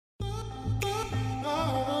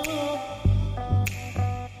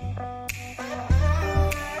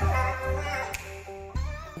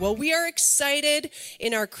Well, we are excited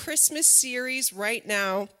in our Christmas series right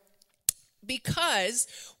now because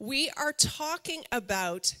we are talking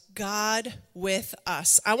about God with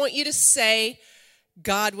us. I want you to say,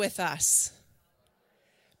 God with us.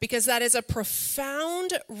 Because that is a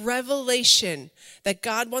profound revelation that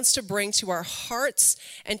God wants to bring to our hearts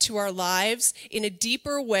and to our lives in a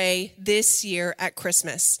deeper way this year at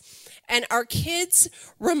Christmas. And our kids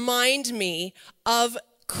remind me of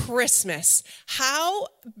Christmas. How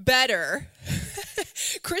better?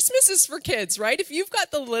 Christmas is for kids, right? If you've got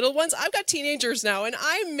the little ones, I've got teenagers now, and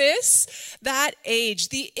I miss that age,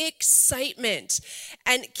 the excitement.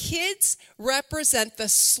 And kids represent the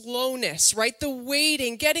slowness, right? The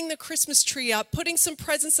waiting, getting the Christmas tree up, putting some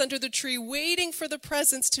presents under the tree, waiting for the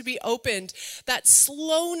presents to be opened. That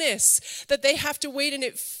slowness that they have to wait, and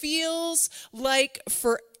it feels like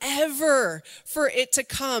forever for it to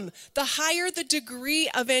come. The higher the degree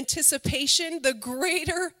of anticipation, the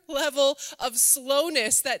greater level of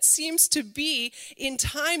slowness that seems to be in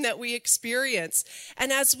time that we experience.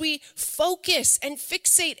 And as we focus and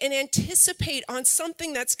fixate and anticipate on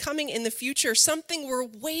something that's coming in the future, something we're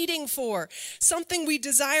waiting for, something we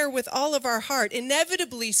desire with all of our heart,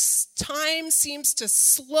 inevitably time seems to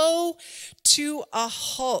slow to a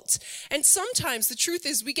halt. And sometimes the truth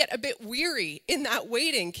is we get a bit weary in that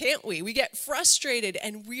waiting, can't we? We get frustrated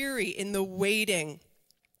and weary in the waiting.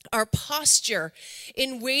 Our posture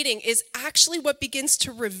in waiting is actually what begins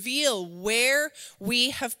to reveal where we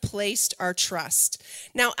have placed our trust.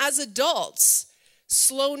 Now, as adults,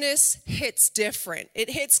 slowness hits different. It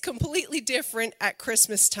hits completely different at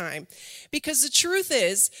Christmas time. Because the truth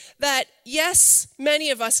is that, yes, many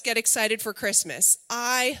of us get excited for Christmas.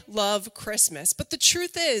 I love Christmas. But the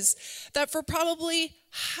truth is that for probably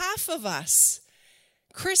half of us,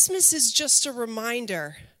 Christmas is just a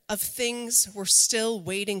reminder of things we're still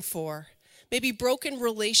waiting for. Maybe broken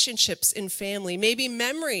relationships in family, maybe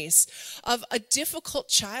memories of a difficult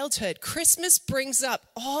childhood. Christmas brings up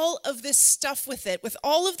all of this stuff with it, with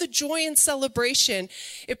all of the joy and celebration.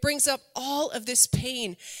 It brings up all of this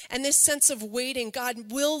pain and this sense of waiting.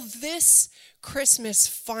 God, will this Christmas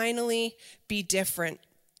finally be different?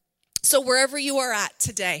 So wherever you are at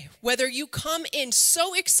today, whether you come in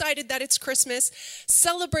so excited that it's Christmas,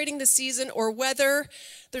 celebrating the season, or whether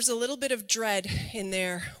there's a little bit of dread in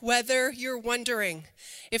there, whether you're wondering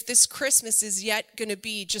if this Christmas is yet going to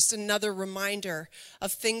be just another reminder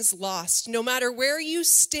of things lost, no matter where you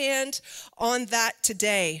stand on that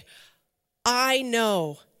today, I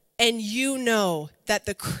know and you know that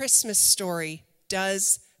the Christmas story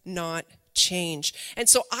does not change. And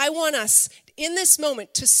so I want us in this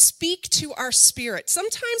moment to speak to our spirit.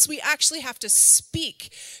 Sometimes we actually have to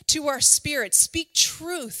speak to our spirit, speak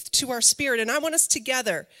truth to our spirit. And I want us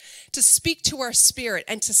together to speak to our spirit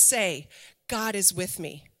and to say, God is with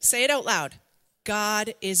me. Say it out loud.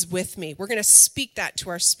 God is with me. We're going to speak that to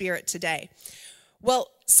our spirit today. Well,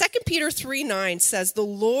 2 Peter 3:9 says, the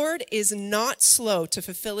Lord is not slow to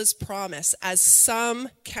fulfill his promise, as some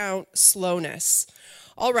count slowness.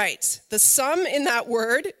 All right, the sum in that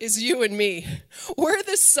word is you and me. We're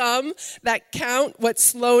the sum that count what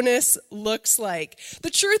slowness looks like.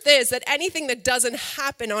 The truth is that anything that doesn't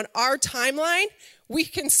happen on our timeline, we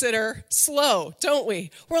consider slow, don't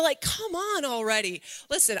we? We're like, come on already.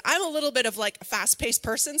 Listen, I'm a little bit of like a fast-paced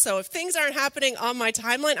person, so if things aren't happening on my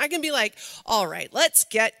timeline, I can be like, all right, let's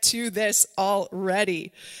get to this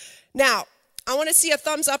already. Now, I want to see a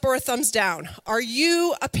thumbs up or a thumbs down. Are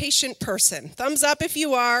you a patient person? Thumbs up if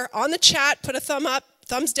you are. On the chat, put a thumb up.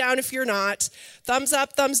 Thumbs down if you're not. Thumbs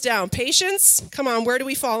up, thumbs down. Patience? Come on, where do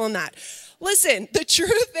we fall on that? Listen, the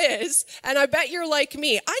truth is, and I bet you're like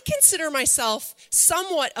me, I consider myself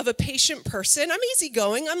somewhat of a patient person. I'm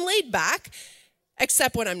easygoing, I'm laid back,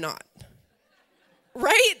 except when I'm not.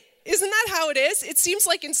 Right? Isn't that how it is? It seems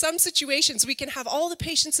like in some situations we can have all the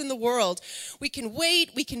patience in the world. We can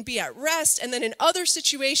wait, we can be at rest, and then in other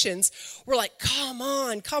situations, we're like, come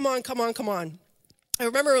on, come on, come on, come on. I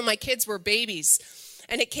remember when my kids were babies,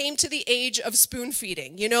 and it came to the age of spoon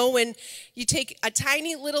feeding. You know, when you take a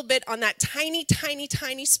tiny little bit on that tiny, tiny,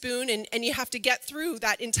 tiny spoon, and you have to get through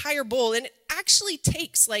that entire bowl, and it actually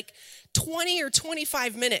takes like 20 or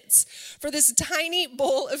 25 minutes for this tiny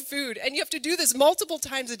bowl of food. And you have to do this multiple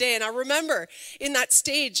times a day. And I remember in that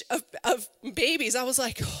stage of babies, I was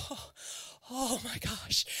like, oh my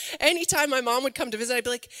gosh. Anytime my mom would come to visit, I'd be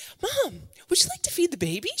like, Mom, would you like to feed the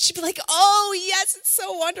baby? She'd be like, oh yes, it's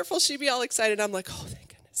so wonderful. She'd be all excited. I'm like, oh, thank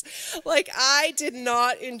goodness. Like, I did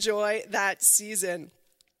not enjoy that season.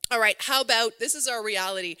 All right, how about, this is our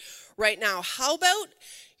reality. right now. How about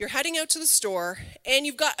you're heading out to the store and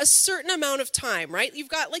you've got a certain amount of time, right? You've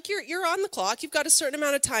got, like, you're on the clock, you've got a certain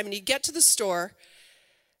amount of time, and you get to the store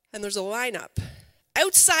and there's a lineup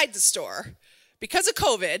outside the store because of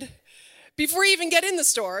COVID before you even get in the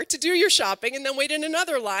store to do your shopping, and then wait in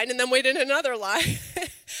another line, and then wait in another line.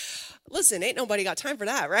 Listen, ain't nobody got time for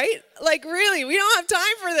that, right? Like, really, we don't have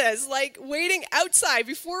time for this. Like, waiting outside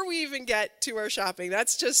before we even get to our shopping.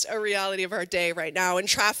 That's just a reality of our day right now. And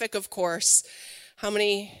traffic, of course. How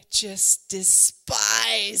many just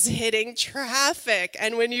despise hitting traffic?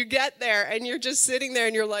 And when you get there and you're just sitting there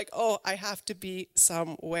and you're like, oh, I have to be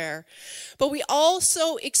somewhere. But we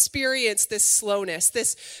also experience this slowness,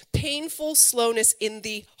 this painful slowness in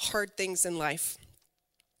the hard things in life.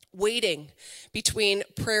 Waiting between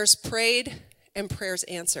prayers prayed and prayers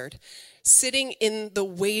answered. Sitting in the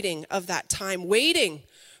waiting of that time. Waiting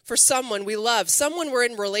for someone we love, someone we're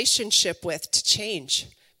in relationship with to change,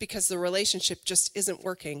 because the relationship just isn't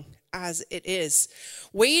working as it is.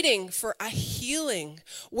 Waiting for a healing.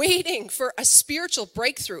 Waiting for a spiritual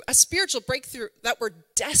breakthrough that we're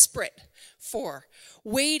desperate for.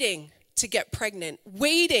 Waiting to get pregnant.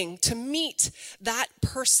 Waiting to meet that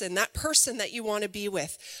person that you want to be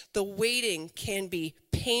with. The waiting can be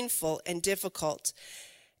painful and difficult.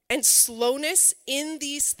 And slowness in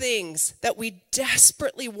these things that we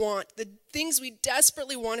desperately want, the things we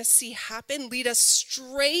desperately want to see happen, lead us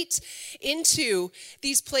straight into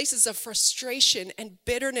these places of frustration and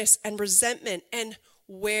bitterness and resentment. And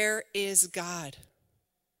where is God?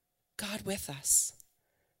 God with us.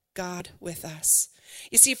 God with us.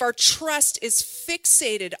 You see, if our trust is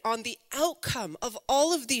fixated on the outcome of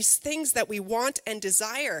all of these things that we want and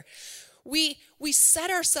desire, we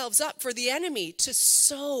set ourselves up for the enemy to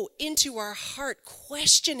sow into our heart,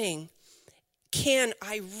 questioning, can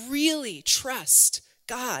I really trust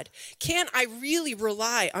God? Can I really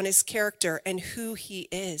rely on his character and who he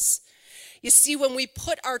is? You see, when we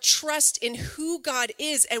put our trust in who God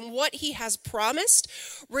is and what he has promised,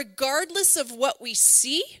 regardless of what we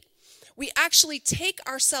see, we actually take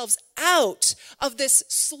ourselves out of this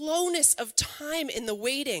slowness of time in the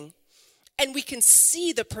waiting. And we can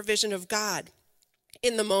see the provision of God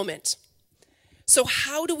in the moment. So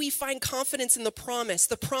how do we find confidence in the promise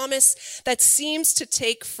that seems to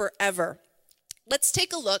take forever? Let's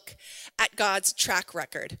take a look at God's track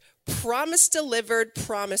record. Promise delivered,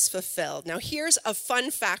 promise fulfilled. Now here's a fun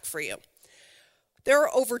fact for you. There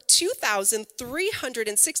are over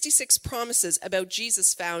 2,366 promises about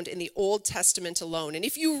Jesus found in the Old Testament alone. And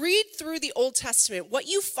if you read through the Old Testament, what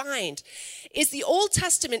you find is the Old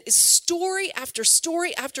Testament is story after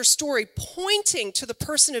story after story pointing to the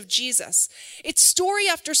person of Jesus. It's story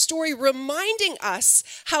after story reminding us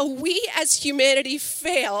how we as humanity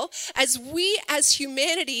fail, as we as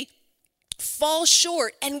humanity fall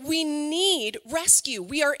short, and we need rescue.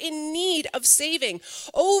 We are in need of saving.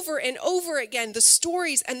 Over and over again, the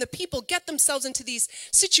stories and the people get themselves into these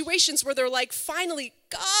situations where they're like, finally,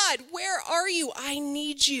 God, where are you? I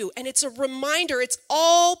need you. And it's a reminder, it's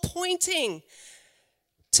all pointing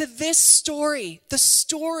to this story, the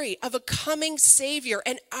story of a coming Savior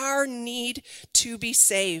and our need to be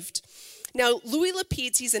saved. Now, Louis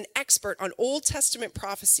Lapide, he's an expert on Old Testament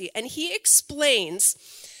prophecy, and he explains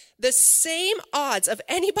the same odds of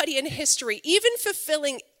anybody in history, even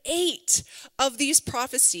fulfilling 8 of these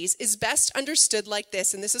prophecies, is best understood like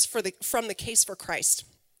this, and this is from the Case for Christ.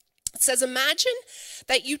 It says, imagine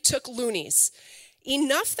that you took loonies,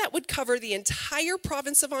 enough that would cover the entire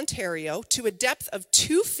province of Ontario to a depth of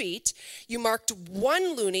 2 feet. You marked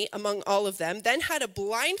one loonie among all of them, then had a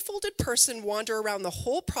blindfolded person wander around the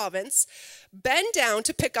whole province, bend down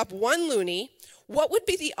to pick up one loonie. What would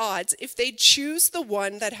be the odds if they choose the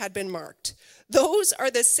one that had been marked? Those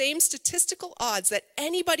are the same statistical odds that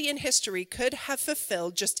anybody in history could have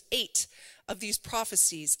fulfilled just 8 of these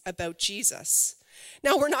prophecies about Jesus.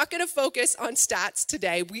 Now, we're not going to focus on stats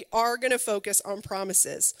today. We are going to focus on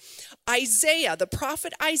promises. Isaiah, the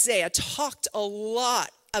prophet Isaiah, talked a lot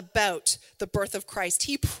about the birth of Christ.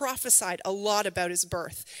 He prophesied a lot about his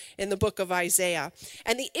birth in the book of Isaiah.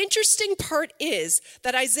 And the interesting part is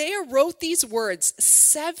that Isaiah wrote these words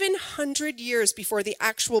 700 years before the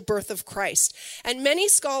actual birth of Christ. And many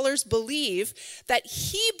scholars believe that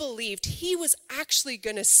he believed he was actually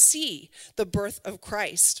going to see the birth of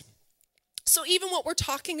Christ. So even what we're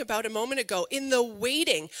talking about a moment ago, in the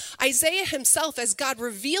waiting, Isaiah himself, as God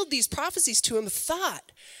revealed these prophecies to him,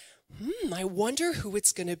 thought, I wonder who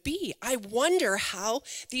it's going to be. I wonder how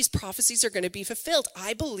these prophecies are going to be fulfilled.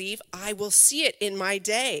 I believe I will see it in my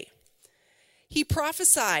day. He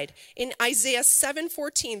prophesied in Isaiah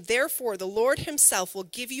 7:14, therefore the Lord himself will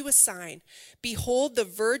give you a sign. Behold, the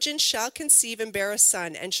virgin shall conceive and bear a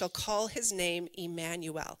son and shall call his name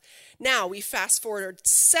Emmanuel. Now we fast forward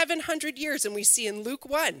 700 years and we see in Luke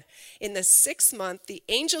 1, in the 6th month, the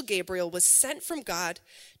angel Gabriel was sent from God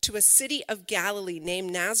to a city of Galilee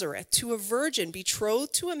named Nazareth to a virgin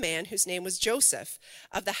betrothed to a man whose name was Joseph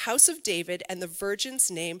of the house of David, and the virgin's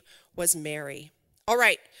name was Mary. All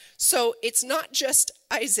right, so it's not just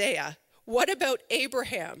Isaiah. What about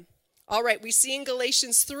Abraham? All right, we see in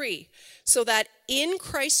Galatians 3, so that in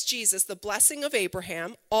Christ Jesus, the blessing of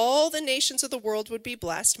Abraham, all the nations of the world would be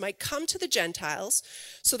blessed, might come to the Gentiles,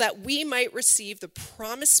 so that we might receive the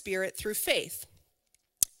promised Spirit through faith.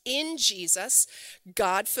 In Jesus,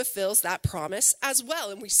 God fulfills that promise as well.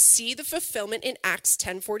 And we see the fulfillment in Acts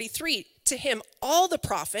 10:43. To him, all the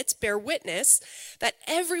prophets bear witness that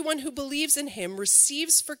everyone who believes in him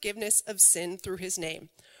receives forgiveness of sin through his name.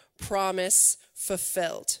 Promise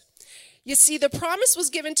fulfilled. You see, the promise was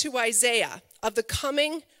given to Isaiah of the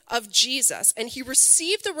coming of Jesus, and he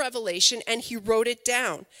received the revelation and he wrote it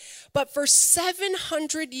down. But for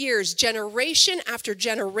 700 years, generation after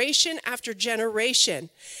generation after generation,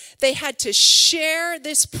 they had to share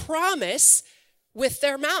this promise with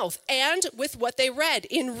their mouth and with what they read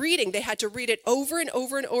in reading. They had to read it over and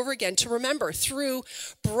over and over again to remember, through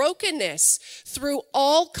brokenness, through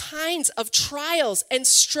all kinds of trials and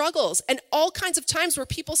struggles, and all kinds of times where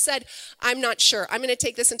people said, I'm not sure, I'm going to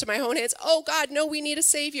take this into my own hands. Oh God, no, we need a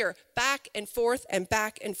savior. Back and forth and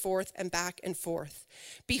back and forth and back and forth.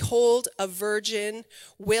 Behold, a virgin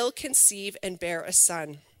will conceive and bear a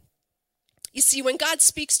son. You see, when God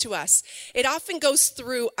speaks to us, it often goes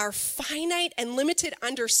through our finite and limited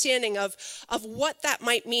understanding of what that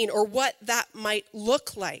might mean or what that might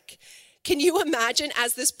look like. Can you imagine,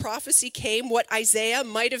 as this prophecy came, what Isaiah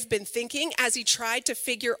might have been thinking as he tried to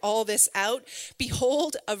figure all this out?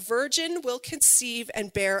 Behold, a virgin will conceive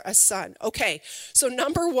and bear a son. Okay, so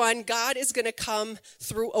number one, God is going to come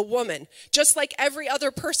through a woman, just like every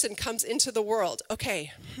other person comes into the world.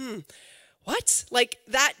 Okay, what? Like,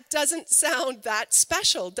 that doesn't sound that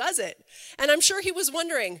special, does it? And I'm sure he was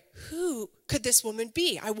wondering, who could this woman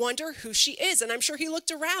be? I wonder who she is. And I'm sure he looked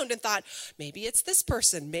around and thought, maybe it's this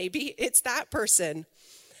person, maybe it's that person.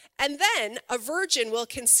 And then a virgin will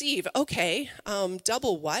conceive. Okay,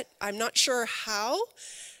 double what? I'm not sure how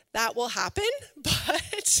that will happen,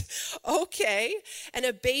 but okay. And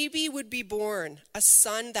a baby would be born, a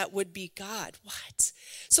son that would be God. What?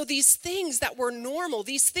 So these things that were normal,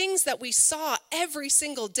 these things that we saw every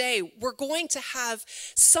single day, were going to have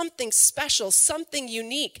something special, something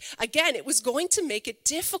unique. Again, it was going to make it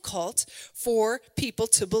difficult for people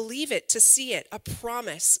to believe it, to see it. A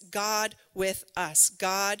promise, God with us.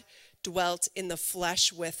 God dwelt in the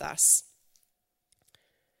flesh with us.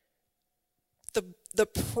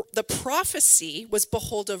 The prophecy was,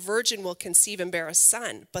 behold, a virgin will conceive and bear a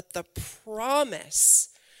son. But the promise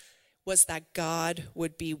was that God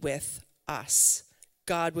would be with us.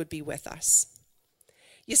 God would be with us.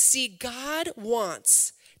 You see, God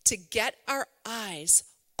wants to get our eyes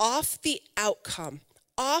off the outcome,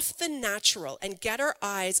 off the natural, and get our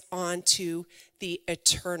eyes onto the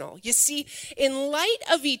eternal. You see, in light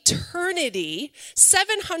of eternity,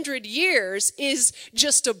 700 years is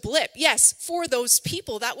just a blip. Yes, for those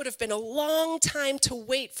people, that would have been a long time to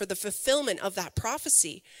wait for the fulfillment of that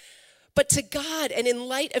prophecy. But to God, and in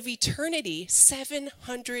light of eternity,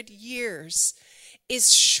 700 years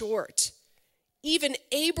is short. Even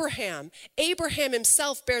Abraham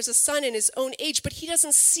himself bears a son in his own age, but he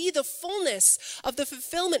doesn't see the fullness of the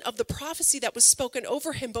fulfillment of the prophecy that was spoken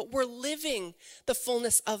over him, but we're living the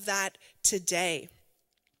fullness of that today.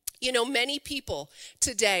 You know, many people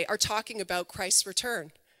today are talking about Christ's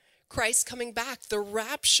return. Christ coming back, the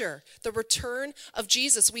rapture, the return of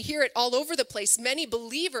Jesus. We hear it all over the place. Many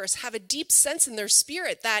believers have a deep sense in their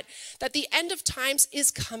spirit that the end of times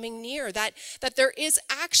is coming near, that there is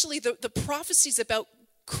actually the prophecies about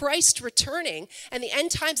Christ returning and the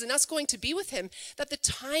end times and us going to be with him, that the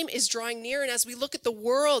time is drawing near. And as we look at the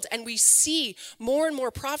world and we see more and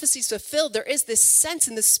more prophecies fulfilled, there is this sense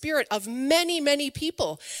in the spirit of many, many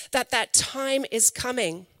people that time is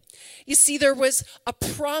coming. You see, there was a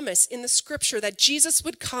promise in the scripture that Jesus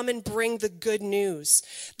would come and bring the good news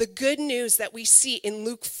that we see in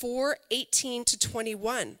Luke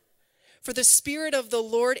 4:18-21. For the Spirit of the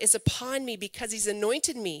Lord is upon me because he's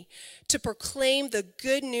anointed me to proclaim the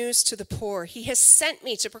good news to the poor. He has sent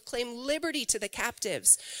me to proclaim liberty to the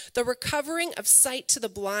captives, the recovering of sight to the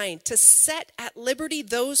blind, to set at liberty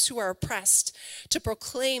those who are oppressed, to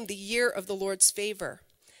proclaim the year of the Lord's favor.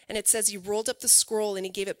 And it says he rolled up the scroll and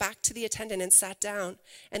he gave it back to the attendant and sat down.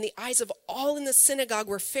 And the eyes of all in the synagogue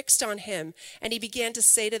were fixed on him. And he began to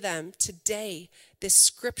say to them, "Today this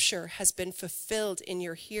scripture has been fulfilled in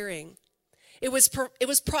your hearing." It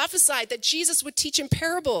was prophesied that Jesus would teach in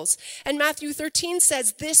parables. And Matthew 13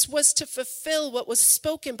 says, "This was to fulfill what was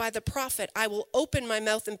spoken by the prophet. I will open my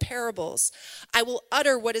mouth in parables. I will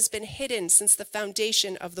utter what has been hidden since the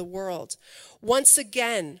foundation of the world." Once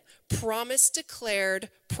again, promise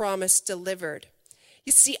declared, promise delivered.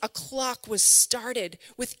 You see, a clock was started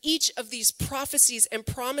with each of these prophecies and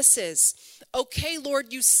promises. Okay,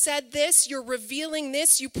 Lord, you said this, you're revealing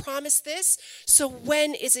this, you promised this, so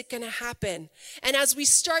when is it going to happen? And as we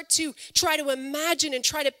start to try to imagine and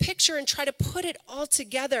try to picture and try to put it all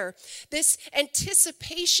together, this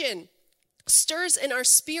anticipation stirs in our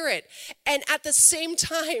spirit, and at the same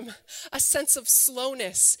time, a sense of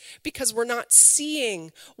slowness because we're not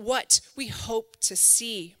seeing what we hope to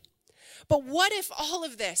see. But what if all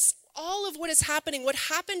of this, all of what is happening, what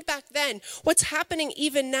happened back then, what's happening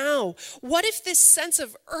even now, what if this sense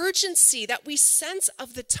of urgency that we sense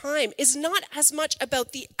of the time is not as much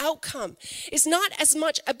about the outcome, is not as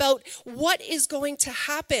much about what is going to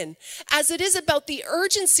happen, as it is about the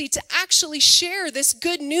urgency to actually share this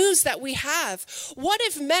good news that we have? What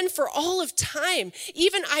if men for all of time,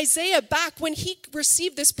 even Isaiah back when he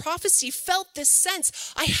received this prophecy, felt this sense,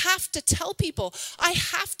 I have to tell people, I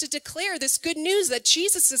have to declare this good news that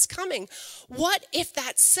Jesus is coming. What if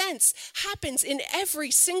that sense happens in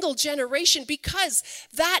every single generation? Because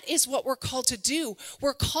that is what we're called to do.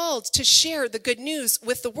 We're called to share the good news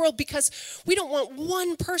with the world because we don't want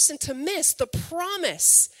one person to miss the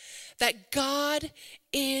promise that God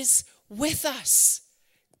is with us.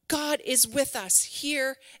 God is with us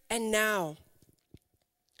here and now.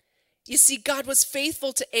 You see, God was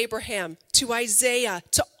faithful to Abraham, to Isaiah,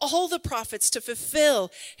 to all the prophets to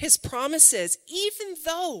fulfill his promises, even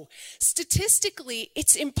though statistically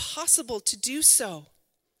it's impossible to do so.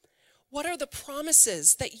 What are the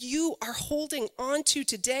promises that you are holding on to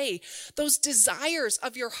today? Those desires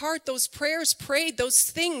of your heart, those prayers prayed, those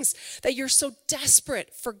things that you're so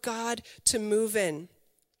desperate for God to move in.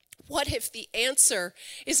 What if the answer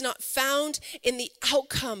is not found in the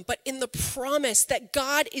outcome, but in the promise that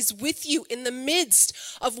God is with you in the midst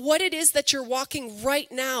of what it is that you're walking right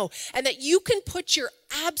now, and that you can put your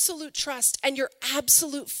absolute trust and your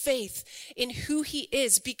absolute faith in who he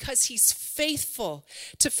is because he's faithful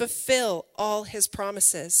to fulfill all his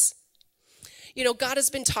promises? You know, God has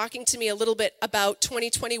been talking to me a little bit about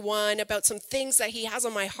 2021, about some things that he has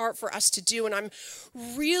on my heart for us to do, and I'm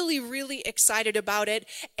really, really excited about it,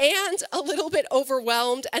 and a little bit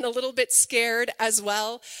overwhelmed and a little bit scared as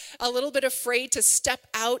well, a little bit afraid to step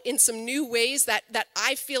out in some new ways that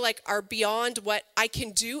I feel like are beyond what I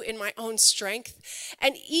can do in my own strength.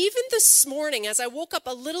 And even this morning, as I woke up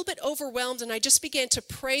a little bit overwhelmed and I just began to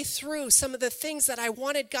pray through some of the things that I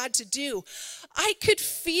wanted God to do, I could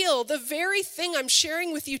feel the very thing I'm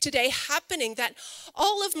sharing with you today happening, that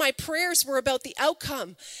all of my prayers were about the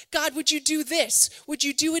outcome. God, would you do this? Would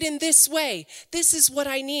you do it in this way? This is what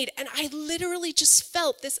I need. And I literally just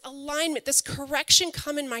felt this alignment, this correction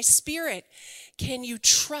come in my spirit. Can you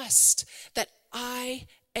trust that I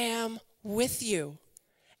am with you?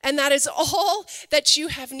 And that is all that you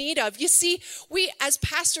have need of. You see, we as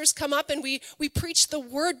pastors come up and we preach the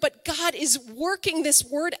word, but God is working this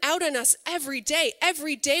word out on us every day.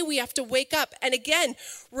 Every day we have to wake up and again,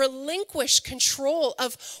 relinquish control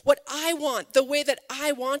of what I want, the way that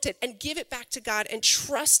I want it, and give it back to God and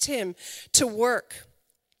trust him to work.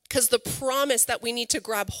 Because the promise that we need to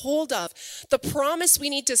grab hold of, the promise we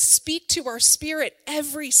need to speak to our spirit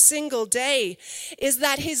every single day, is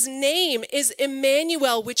that his name is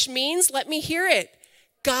Emmanuel, which means, let me hear it,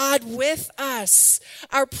 God with us.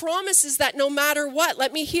 Our promise is that no matter what,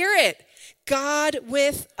 let me hear it, God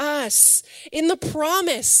with us. In the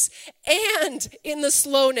promise and in the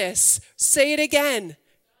slowness. Say it again,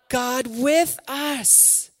 God with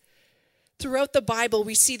us. Throughout the Bible,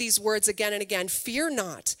 we see these words again and again. Fear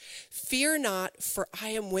not, for I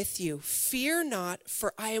am with you. Fear not,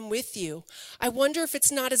 for I am with you. I wonder if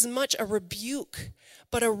it's not as much a rebuke,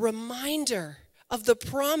 but a reminder of the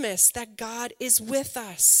promise that God is with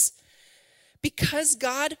us. Because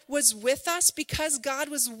God was with us, because God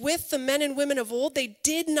was with the men and women of old, they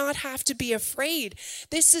did not have to be afraid.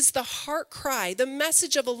 This is the heart cry, the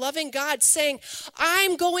message of a loving God saying,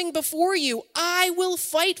 I'm going before you. I will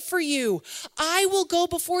fight for you. I will go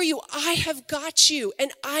before you. I have got you,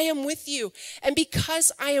 and I am with you. And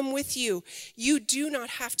because I am with you, you do not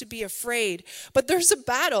have to be afraid. But there's a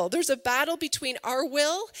battle. There's a battle between our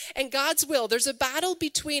will and God's will. There's a battle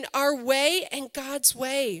between our way and God's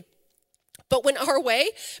way. But when our way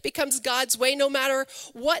becomes God's way, no matter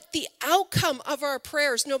what the outcome of our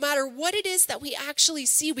prayers, no matter what it is that we actually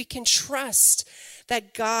see, we can trust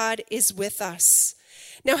that God is with us.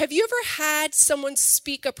 Now, have you ever had someone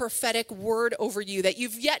speak a prophetic word over you that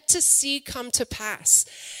you've yet to see come to pass?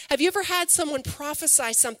 Have you ever had someone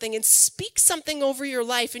prophesy something and speak something over your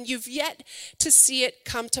life and you've yet to see it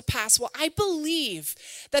come to pass? Well, I believe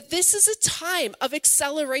that this is a time of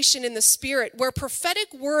acceleration in the Spirit where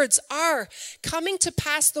prophetic words are coming to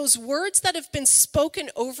pass. Those words that have been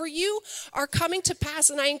spoken over you are coming to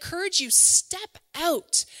pass. And I encourage you, step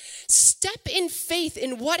out. Step in faith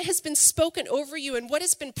in what has been spoken over you and what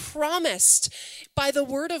has been promised by the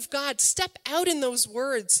word of God. Step out in those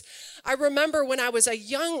words. I remember when I was a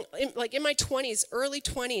young, like in my 20s, early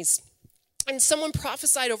 20s, and someone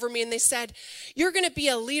prophesied over me and they said, you're going to be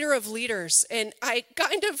a leader of leaders. And I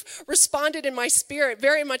kind of responded in my spirit,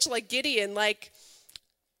 very much like Gideon, like,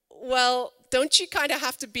 well, don't you kind of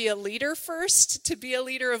have to be a leader first to be a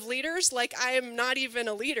leader of leaders? Like, I am not even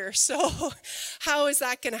a leader, so how is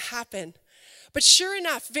that going to happen? But sure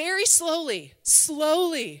enough, very slowly,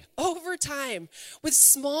 over time, with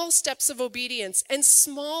small steps of obedience and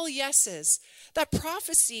small yeses, that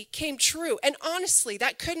prophecy came true. And honestly,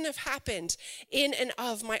 that couldn't have happened in and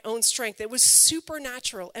of my own strength. It was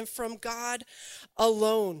supernatural and from God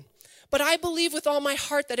alone. But I believe with all my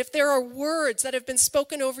heart that if there are words that have been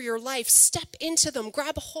spoken over your life, step into them,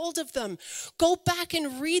 grab hold of them, go back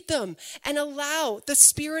and read them, and allow the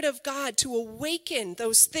Spirit of God to awaken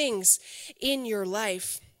those things in your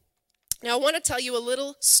life. Now, I want to tell you a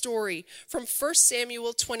little story from 1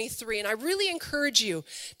 Samuel 23, and I really encourage you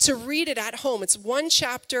to read it at home. It's one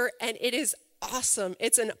chapter, and it is awesome.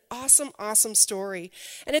 It's an awesome story.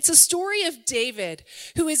 And it's a story of David,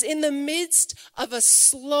 who is in the midst of a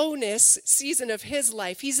slowness season of his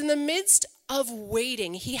life. He's in the midst of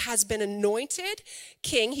waiting. He has been anointed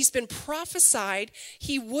king. He's been prophesied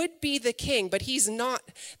he would be the king, but he's not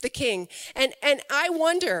the king. And I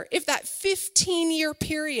wonder if that 15-year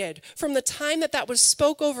period from the time that was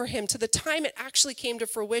spoke over him to the time it actually came to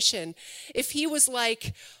fruition, if he was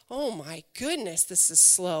like, oh my goodness, this is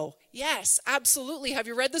slow. Yes, absolutely. Have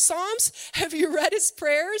you read the Psalms? Have you read his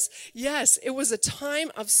prayers? Yes, it was a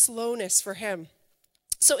time of slowness for him.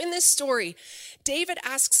 So in this story, David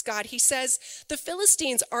asks God, he says, the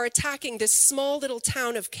Philistines are attacking this small little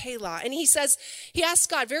town of Keilah. And he asks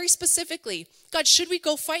God very specifically, God, should we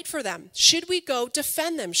go fight for them? Should we go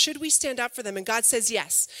defend them? Should we stand up for them? And God says,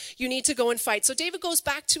 yes, you need to go and fight. So David goes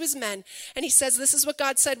back to his men and he says, this is what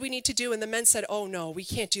God said we need to do. And the men said, oh no, we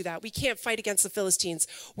can't do that. We can't fight against the Philistines.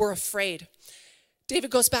 We're afraid.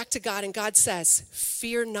 David goes back to God and God says,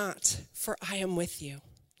 fear not, for I am with you.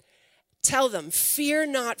 Tell them, fear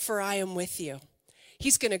not, for I am with you.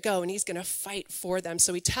 He's going to go and he's going to fight for them.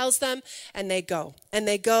 So he tells them and they go and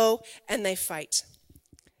they go and they fight.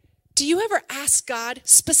 Do you ever ask God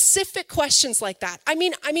specific questions like that? I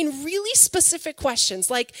mean, really specific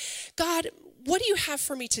questions like, God, what do you have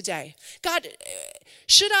for me today? God,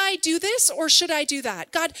 should I do this or should I do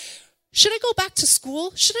that? God, should I go back to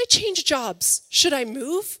school? Should I change jobs? Should I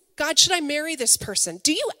move? God, should I marry this person?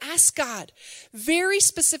 Do you ask God very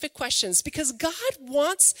specific questions? Because God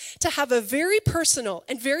wants to have a very personal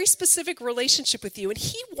and very specific relationship with you. And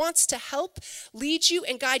he wants to help lead you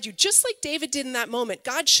and guide you, just like David did in that moment.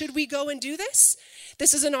 God, should we go and do this?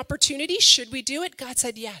 This is an opportunity. Should we do it? God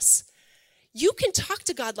said yes. You can talk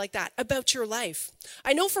to God like that about your life.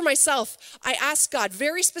 I know for myself, I ask God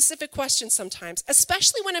very specific questions sometimes,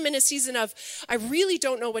 especially when I'm in a season of, I really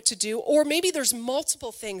don't know what to do, or maybe there's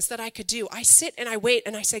multiple things that I could do. I sit and I wait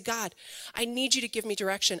and I say, God, I need you to give me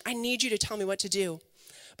direction. I need you to tell me what to do.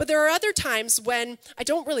 But there are other times when I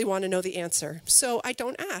don't really want to know the answer, so I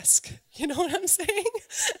don't ask. You know what I'm saying?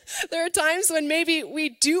 There are times when maybe we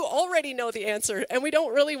do already know the answer and we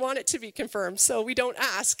don't really want it to be confirmed, so we don't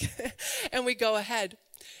ask and we go ahead.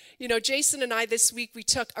 You know, Jason and I this week, we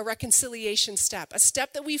took a reconciliation step, a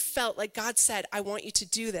step that we felt like God said, I want you to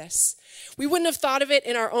do this. We wouldn't have thought of it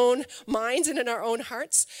in our own minds and in our own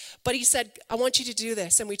hearts, but he said, I want you to do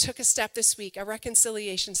this. And we took a step this week, a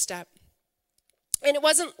reconciliation step. And it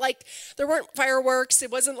wasn't like there weren't fireworks.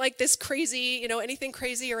 It wasn't like this crazy, anything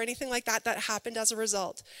crazy or anything like that happened as a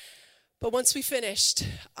result. But once we finished,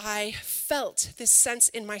 I felt this sense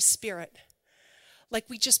in my spirit, like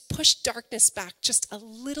we just pushed darkness back just a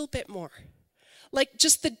little bit more. Like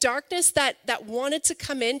just the darkness that wanted to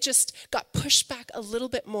come in just got pushed back a little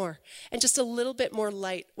bit more, and just a little bit more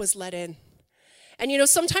light was let in. And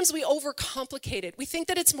sometimes we overcomplicate it. We think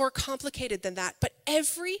that it's more complicated than that. But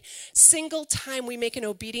every single time we make an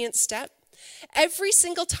obedient step, every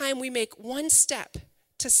single time we make one step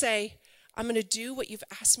to say, I'm going to do what you've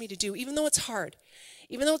asked me to do, even though it's hard,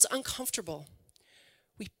 even though it's uncomfortable,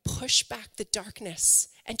 we push back the darkness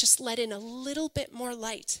and just let in a little bit more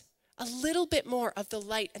light, a little bit more of the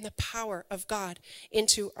light and the power of God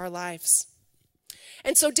into our lives.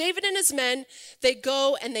 And so David and his men, they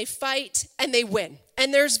go and they fight and they win.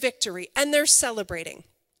 And there's victory and they're celebrating.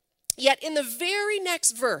 Yet in the very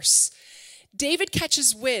next verse, David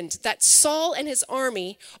catches wind that Saul and his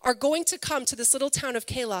army are going to come to this little town of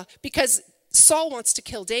Keilah because Saul wants to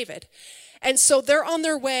kill David. And so they're on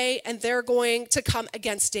their way and they're going to come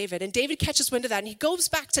against David. And David catches wind of that and he goes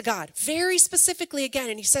back to God very specifically again.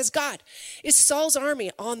 And he says, God, is Saul's army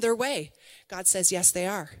on their way? God says, yes, they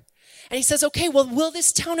are. And he says, okay, well, will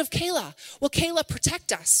this town of Keilah, will Keilah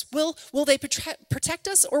protect us? Will they protect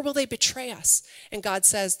us, or will they betray us? And God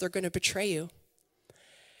says, they're going to betray you.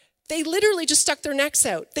 They literally just stuck their necks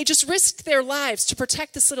out. They just risked their lives to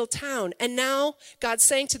protect this little town. And now God's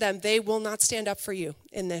saying to them, they will not stand up for you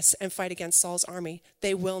in this and fight against Saul's army.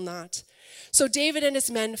 They will not. So David and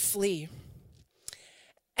his men flee.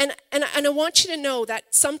 And I want you to know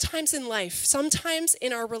that sometimes in life, sometimes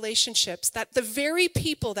in our relationships, that the very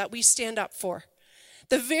people that we stand up for,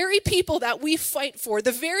 the very people that we fight for,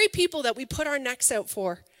 the very people that we put our necks out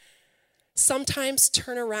for, sometimes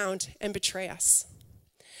turn around and betray us.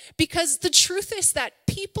 Because the truth is that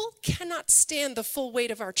people cannot stand the full weight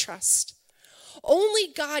of our trust. Only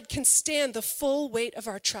God can stand the full weight of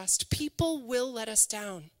our trust. People will let us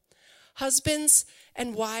down. Husbands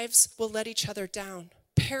and wives will let each other down.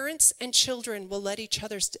 Parents and children will let each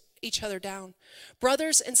other down.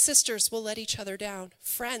 Brothers and sisters will let each other down.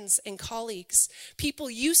 Friends and colleagues, people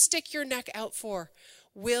you stick your neck out for,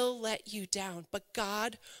 will let you down. But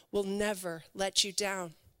God will never let you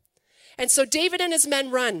down. And so David and his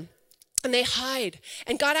men run, and they hide.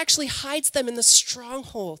 And God actually hides them in the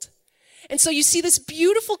stronghold. And so you see this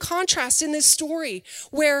beautiful contrast in this story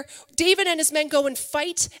where David and his men go and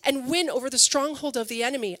fight and win over the stronghold of the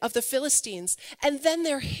enemy, of the Philistines. And then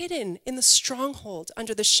they're hidden in the stronghold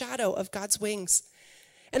under the shadow of God's wings.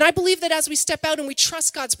 And I believe that as we step out and we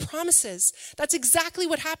trust God's promises, that's exactly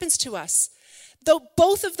what happens to us. Though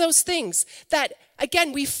both of those things, that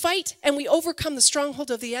again, we fight and we overcome the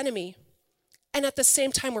stronghold of the enemy. And at the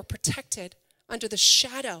same time, we're protected under the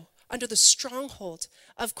shadow, under the stronghold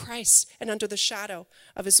of Christ and under the shadow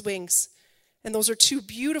of his wings. And those are two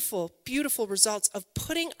beautiful, beautiful results of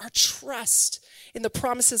putting our trust in the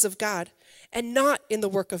promises of God and not in the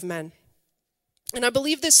work of men. And I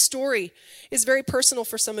believe this story is very personal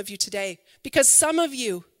for some of you today, because some of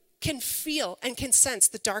you can feel and can sense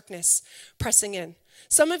the darkness pressing in.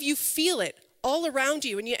 Some of you feel it all around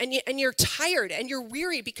you, and you're tired and you're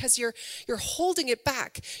weary because you're holding it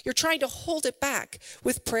back. You're trying to hold it back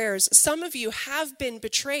with prayers. Some of you have been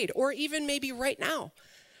betrayed, or even maybe right now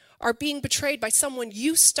are being betrayed by someone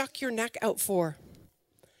you stuck your neck out for.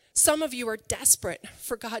 Some of you are desperate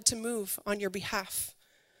for God to move on your behalf,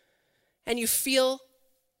 and you feel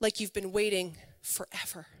like you've been waiting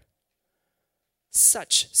forever.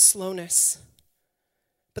 Such slowness.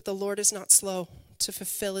 But the Lord is not slow to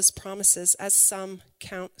fulfill his promises, as some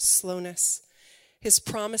count slowness. His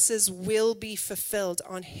promises will be fulfilled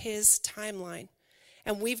on his timeline.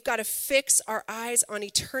 And we've got to fix our eyes on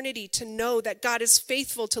eternity to know that God is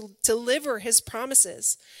faithful to deliver his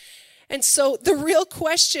promises. And so the real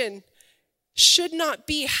question should not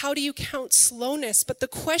be, how do you count slowness? But the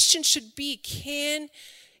question should be, can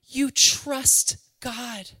you trust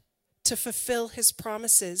God to fulfill his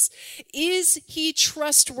promises? Is he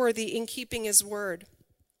trustworthy in keeping his word?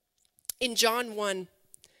 In John 1,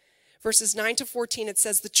 verses 9 to 14, it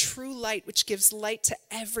says, the true light which gives light to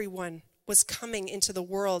everyone was coming into the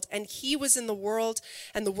world, and he was in the world,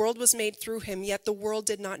 and the world was made through him, yet the world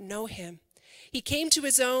did not know him. He came to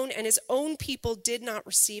his own, and his own people did not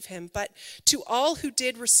receive him. But to all who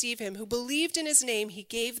did receive him, who believed in his name, he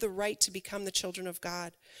gave the right to become the children of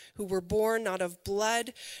God, who were born not of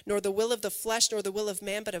blood, nor the will of the flesh, nor the will of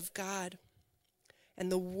man, but of God. And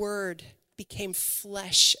the word became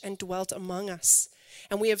flesh and dwelt among us.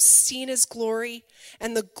 And we have seen his glory,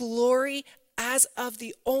 and the glory as of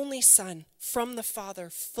the only Son from the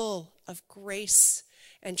Father, full of grace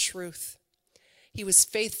and truth. He was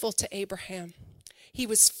faithful to Abraham. He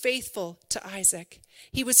was faithful to Isaac.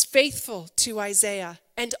 He was faithful to Isaiah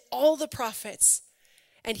and all the prophets.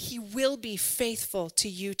 And he will be faithful to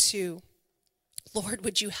you too. Lord,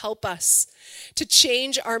 would you help us to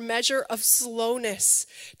change our measure of slowness,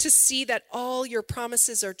 to see that all your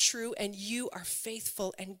promises are true and you are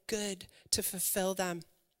faithful and good to fulfill them.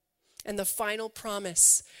 And the final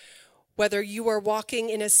promise, whether you are walking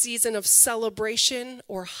in a season of celebration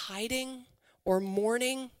or hiding or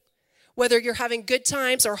mourning, whether you're having good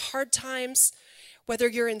times or hard times, whether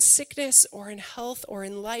you're in sickness or in health or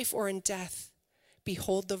in life or in death,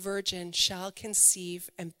 behold, the virgin shall conceive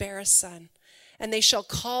and bear a son, and they shall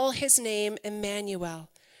call his name Emmanuel.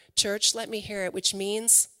 Church, let me hear it, which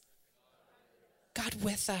means God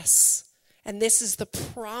with us. And this is the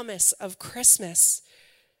promise of Christmas,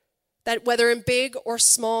 that whether in big or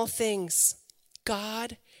small things,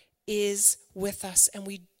 God is with us, and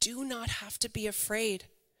we do not have to be afraid.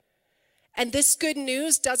 And this good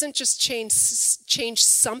news doesn't just change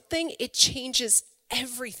something, it changes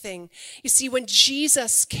everything. You see, when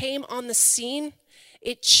Jesus came on the scene,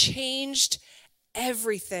 it changed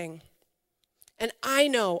everything. And I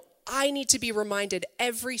know I need to be reminded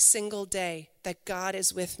every single day that God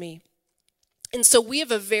is with me. And so we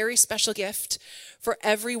have a very special gift for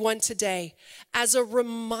everyone today as a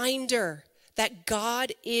reminder that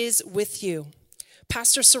God is with you.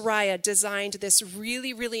 Pastor Soraya designed this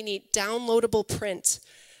really, really neat downloadable print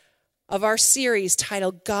of our series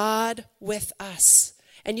titled God with Us.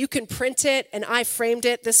 And you can print it, and I framed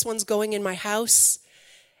it. This one's going in my house.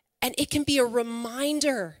 And it can be a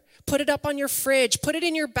reminder. Put it up on your fridge, put it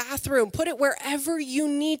in your bathroom, put it wherever you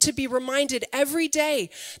need to be reminded every day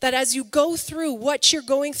that as you go through what you're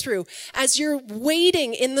going through, as you're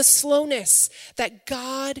waiting in the slowness, that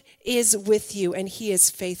God is with you and he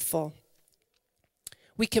is faithful.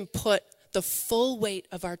 We can put the full weight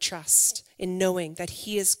of our trust in knowing that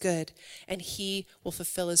he is good and he will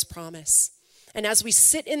fulfill his promise. And as we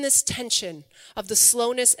sit in this tension of the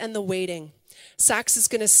slowness and the waiting, Sax is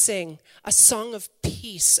going to sing a song of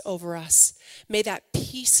peace over us. May that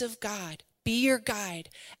peace of God be your guide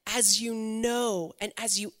as you know and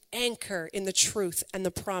as you anchor in the truth and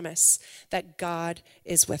the promise that God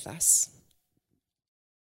is with us.